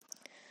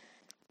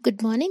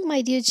Good morning,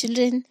 my dear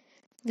children.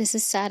 This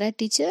is Sarah,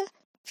 teacher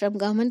from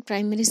Government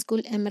Primary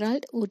School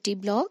Emerald OT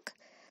block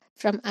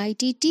from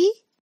ITT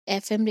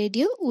FM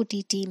Radio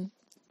OT team.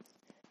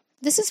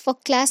 This is for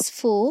class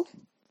 4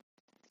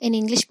 in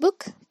English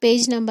book,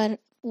 page number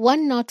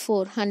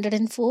 104,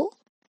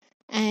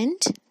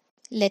 and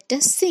let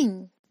us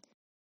sing.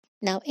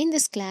 Now, in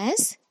this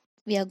class,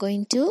 we are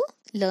going to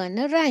learn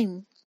a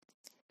rhyme.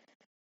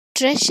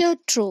 Treasure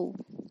trove.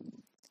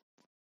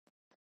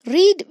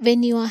 Read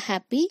when you are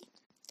happy,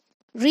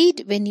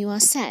 read when you are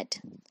sad.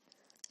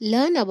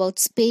 Learn about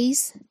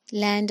space,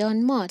 land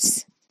on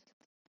Mars.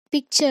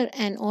 Picture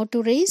an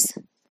auto race,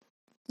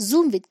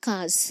 zoom with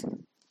cars.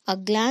 A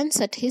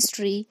glance at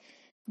history,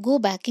 go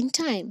back in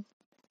time.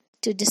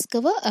 To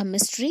discover a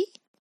mystery,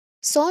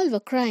 solve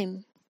a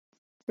crime.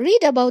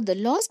 Read about the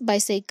lost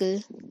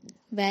bicycle.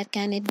 Where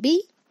can it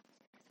be?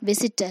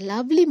 Visit a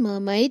lovely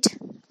mermaid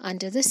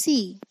under the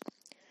sea.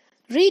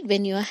 Read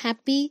when you are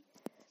happy,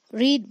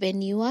 read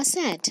when you are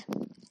sad.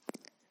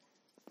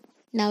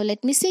 Now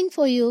let me sing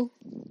for you.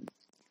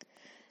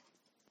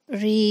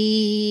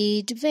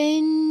 Read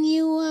when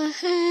you are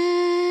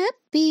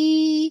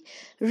happy,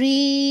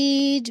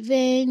 read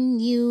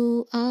when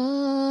you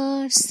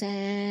are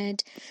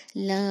sad.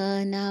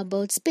 Learn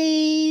about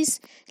space,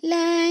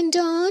 land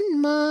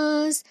on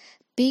Mars.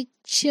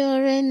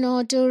 Picture an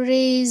auto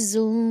race,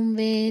 zoom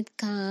with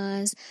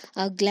cars.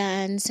 A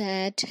glance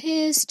at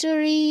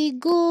history,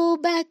 go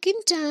back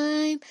in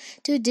time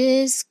to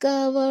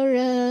discover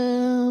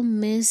a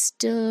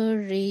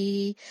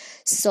mystery.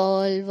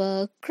 Solve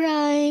a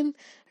crime.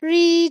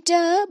 Read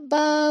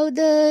about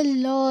the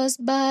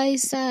lost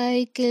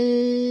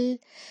bicycle.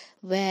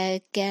 Where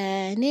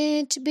can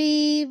it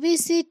be?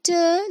 Visit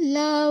a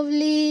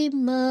lovely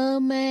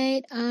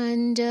mermaid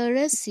under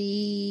a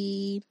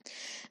sea.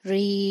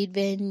 Read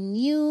when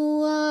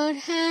you are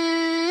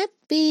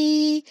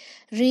happy.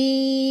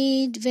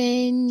 Read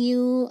when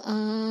you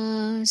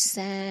are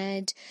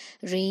sad.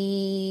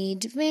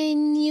 Read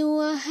when you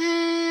are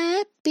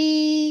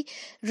happy.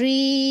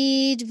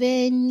 Read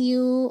when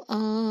you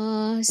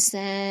are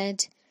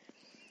sad.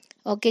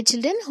 Okay,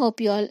 children,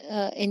 hope you all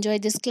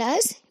enjoyed this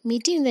class.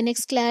 Meet you in the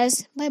next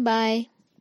class. Bye bye.